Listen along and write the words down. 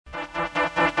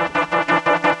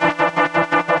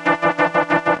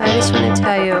just want to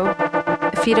tell you,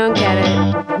 if you don't get it,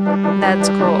 that's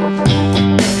cool.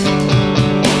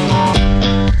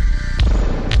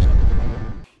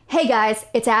 Hey guys,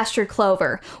 it's Astrid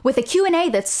Clover, with a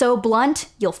Q&A that's so blunt,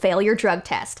 you'll fail your drug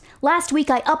test. Last week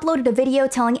I uploaded a video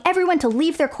telling everyone to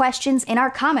leave their questions in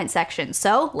our comment section,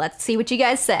 so let's see what you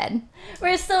guys said.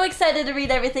 We're so excited to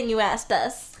read everything you asked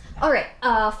us. Alright,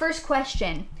 first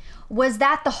question. Was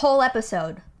that the whole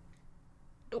episode?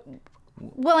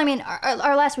 Well, I mean,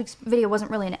 our last week's video wasn't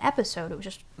really an episode, it was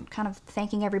just kind of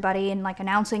thanking everybody and like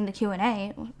announcing the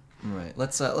Q&A. Right,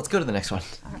 let's go to the next one.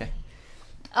 Okay.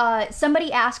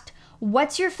 Somebody asked,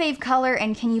 what's your fave color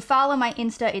and can you follow my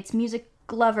Insta? It's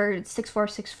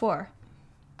musiclover6464.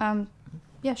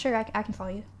 Yeah, sure, I can follow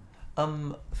you.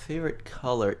 Favorite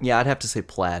color? Yeah, I'd have to say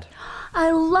plaid. I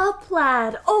love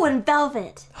plaid. Oh, and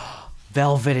velvet.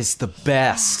 Velvet is the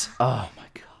best. Oh my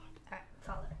god. Alright,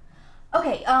 follow her.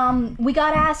 Okay, we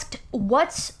got asked,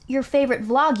 what's your favorite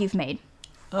vlog you've made?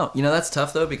 Oh, you know, that's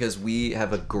tough though because we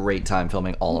have a great time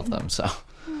filming all of them, so.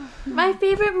 My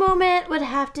favorite moment would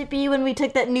have to be when we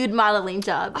took that nude modeling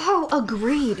job. Oh,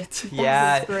 agreed.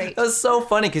 Yeah, was great. That was so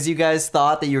funny because you guys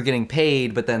thought that you were getting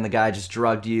paid, but then the guy just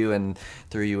drugged you and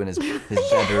threw you in his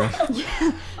bedroom.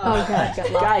 Yeah. Oh god,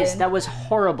 guys, that was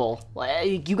horrible.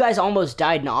 You guys almost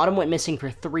died and Autumn went missing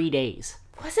for 3 days.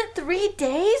 Was it 3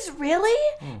 days?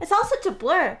 Really? It's all such a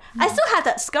blur. I still have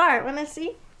that scar. Wanna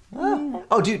see?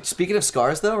 Oh, dude, speaking of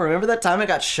scars, though, remember that time I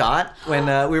got shot when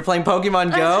we were playing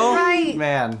Pokemon Go? That's right.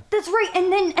 Man. That's right, and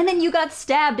then you got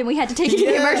stabbed and we had to take you to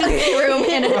the emergency room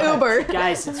in an Uber.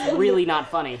 Guys, it's really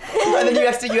not funny. And then you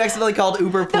accidentally called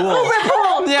Uber Pool. Uber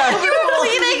Pool! Yeah. You were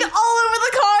bleeding all over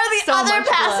the car, the So other much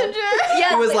blood. passenger.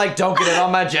 He was like, don't get it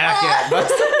on my jacket. But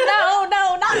No,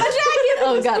 not my jacket.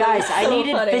 Oh god, Guys, that I was so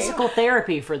needed funny. physical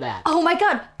therapy for that. Oh my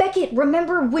god, Beckett,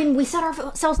 remember when we set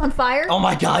ourselves on fire? oh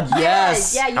my god,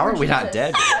 yes. Yeah, you How were are we not Jesus.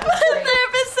 dead? The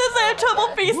therapist says I have trouble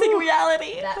facing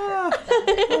reality.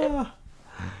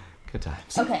 Good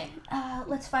times. Okay,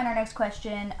 let's find our next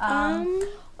question.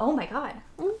 Oh my god.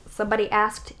 Somebody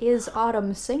asked, is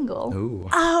Autumn single? Ooh.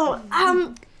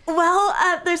 Well,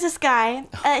 there's this guy.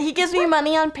 He gives me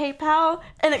money on PayPal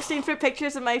in exchange for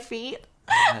pictures of my feet.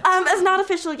 It's not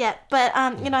official yet, but,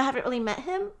 you know, I haven't really met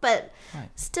him, but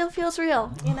still feels real,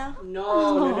 you know?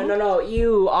 No.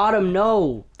 You, Autumn,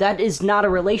 no. That is not a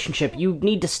relationship. You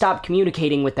need to stop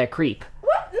communicating with that creep.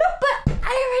 What? No, but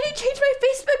I already changed my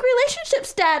Facebook relationship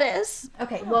status.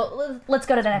 Okay, well, let's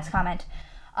go to the next comment.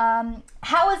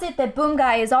 How is it that Boom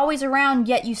Guy is always around,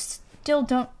 yet you still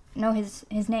don't know his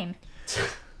name?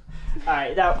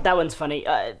 Alright, that one's funny.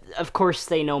 Of course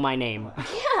they know my name.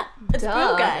 Yeah, it's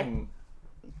Blue Guy.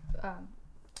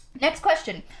 Next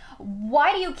question.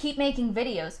 Why do you keep making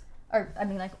videos? Or, I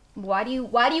mean, like, why do you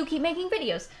keep making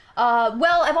videos?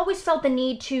 Well, I've always felt the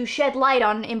need to shed light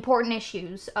on important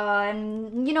issues,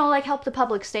 and, you know, like, help the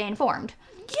public stay informed.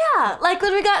 Yeah, like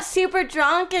when we got super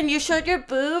drunk and you showed your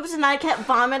boobs and I kept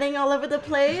vomiting all over the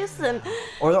place and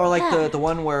Or like the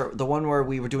one where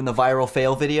we were doing the viral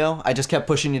fail video. I just kept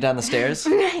pushing you down the stairs.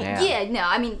 Yeah, no,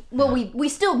 I mean, well, we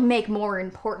still make more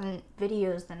important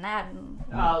videos than that.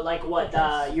 Like what,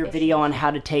 your video on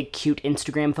how to take cute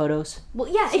Instagram photos? Well,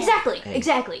 yeah, exactly.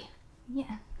 Yeah.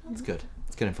 It's good.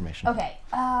 It's good information. Okay,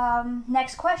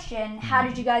 next question. How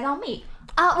did you guys all meet?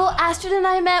 well, Astrid and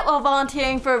I met while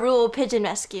volunteering for a rural pigeon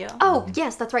rescue. Oh,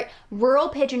 yes, that's right. Rural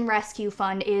Pigeon Rescue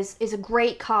Fund is a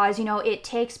great cause. You know, it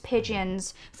takes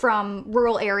pigeons from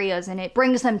rural areas and it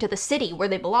brings them to the city where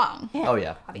they belong. Oh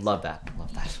yeah, love that.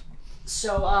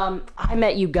 So, I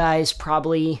met you guys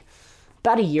probably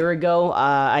about a year ago.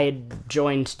 I had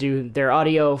joined to do their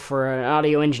audio for an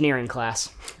audio engineering class.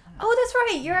 Oh, that's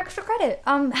right. Your extra credit.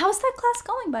 How's that class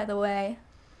going, by the way?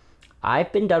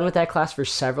 I've been done with that class for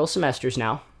several semesters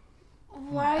now.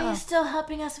 Why are you still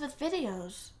helping us with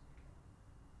videos?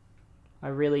 I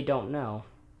really don't know.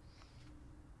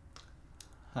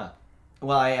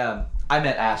 Well, I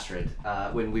met Astrid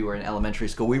when we were in elementary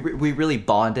school. We really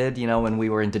bonded, you know, when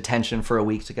we were in detention for a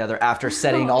week together after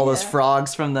setting all those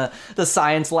frogs from the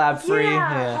science lab free.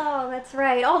 Yeah. Oh, that's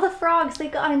right. All the frogs, they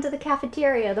got into the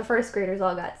cafeteria. The first graders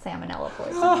all got salmonella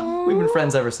poisoning. Oh, we've been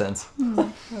friends ever since.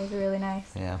 That was really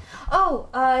nice. Yeah. Oh,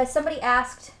 somebody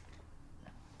asked,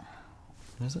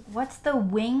 What is it? what's the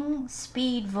wing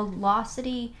speed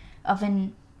velocity of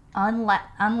an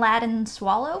unladen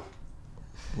swallow?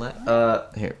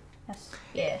 Here. Yes.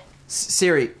 Yeah.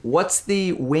 Siri, what's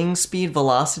the wing speed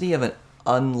velocity of an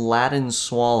unladen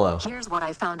swallow? Here's what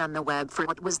I found on the web for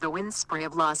what was the wind spray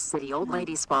of Lost City Old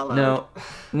Lady Swallow.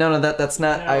 No, that's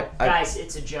not. Guys,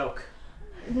 it's a joke.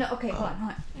 No, okay, hold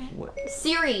on. What?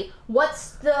 Siri,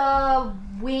 what's the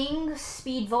wing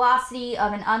speed velocity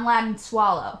of an unladen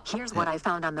swallow? Here's what I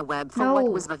found on the web for No.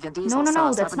 what was the Vin Diesel No,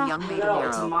 sauce that's of not- a young maiden No,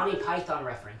 it's a arrow. Monty Python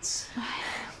reference.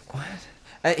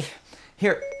 What?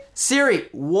 Here, Siri,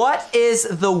 what is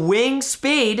the wing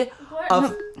speed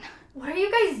of... What are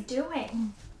you guys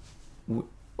doing?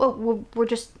 Well, we're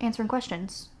just answering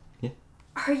questions.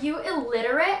 Are you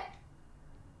illiterate?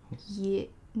 Yeah,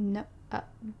 no,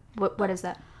 what is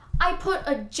that? I put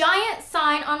a giant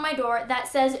sign on my door that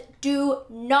says, "Do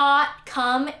not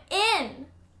come in."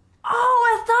 Oh,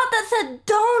 I thought that said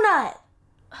donut.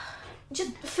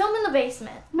 Just film in the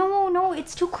basement. No,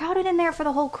 it's too crowded in there for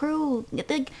the whole crew.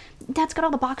 Dad's got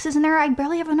all the boxes in there. I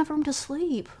barely have enough room to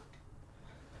sleep.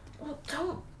 Well,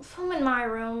 don't film in my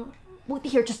room. Well,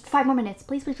 here, just 5 more minutes.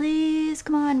 Please.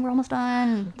 Come on, we're almost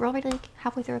done. We're already like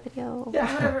halfway through our video.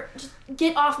 Whatever. Just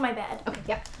get off my bed. Okay,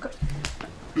 yeah, good.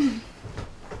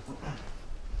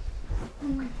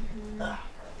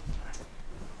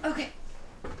 Okay.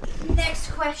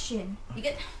 Next question. You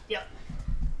get? Yep.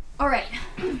 All right.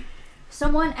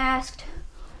 Someone asked,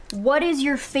 what is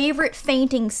your favorite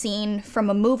fainting scene from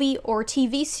a movie or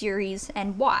TV series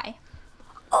and why?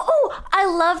 Oh, I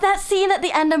love that scene at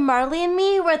the end of Marley and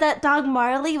Me where that dog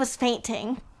Marley was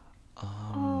fainting.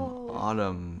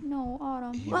 Autumn. No,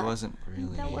 Autumn. He wasn't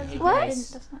really... What?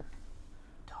 That's not.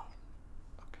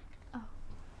 Oh,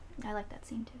 I like that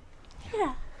scene too.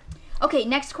 Yeah. Okay,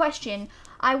 next question.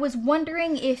 I was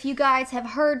wondering if you guys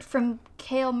have heard from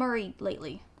Kale Murray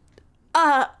lately.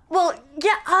 Well,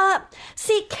 yeah,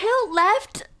 see, Kale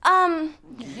left,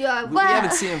 Yeah, We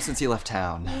haven't seen him since he left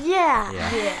town. yeah.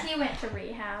 He went to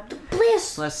rehab.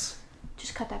 Please, Let's...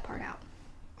 just cut that part out.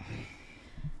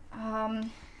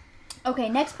 Okay,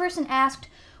 next person asked,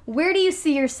 where do you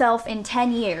see yourself in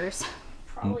 10 years?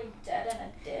 Probably dead in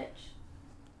a ditch.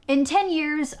 In 10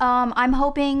 years, I'm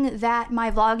hoping that my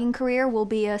vlogging career will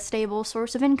be a stable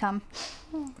source of income.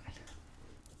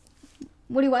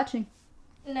 What are you watching?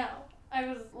 No, I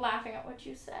was laughing at what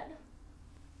you said.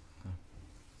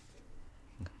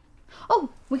 Oh,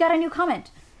 we got a new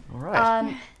comment. All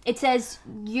right. It says,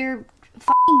 your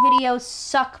fucking videos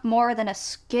suck more than a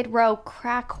Skid Row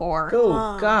crack whore.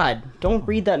 Oh, God. Don't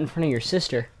read that in front of your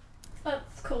sister.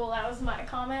 That's cool. That was my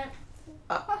comment.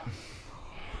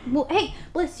 Well, hey,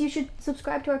 Bliss, you should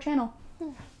subscribe to our channel.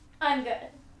 I'm good.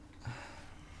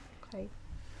 Okay.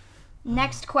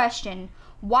 Next question.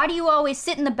 Why do you always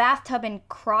sit in the bathtub and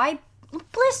cry?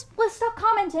 Bliss, stop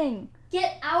commenting.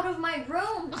 Get out of my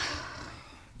room.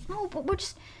 No, but we're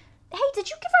just... Hey, did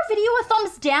you give our video a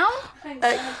thumbs down? I'm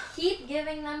gonna keep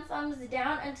giving them thumbs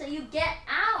down until you get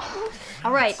out.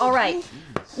 All right.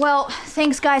 Well,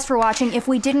 thanks guys for watching. If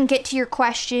we didn't get to your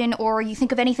question or you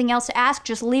think of anything else to ask,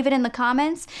 just leave it in the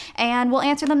comments and we'll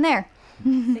answer them there.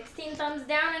 16 thumbs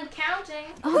down and counting.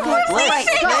 Blake,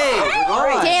 hey, all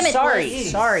right. Damn it, Sorry.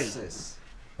 Jesus.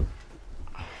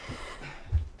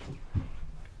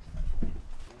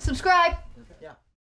 Subscribe.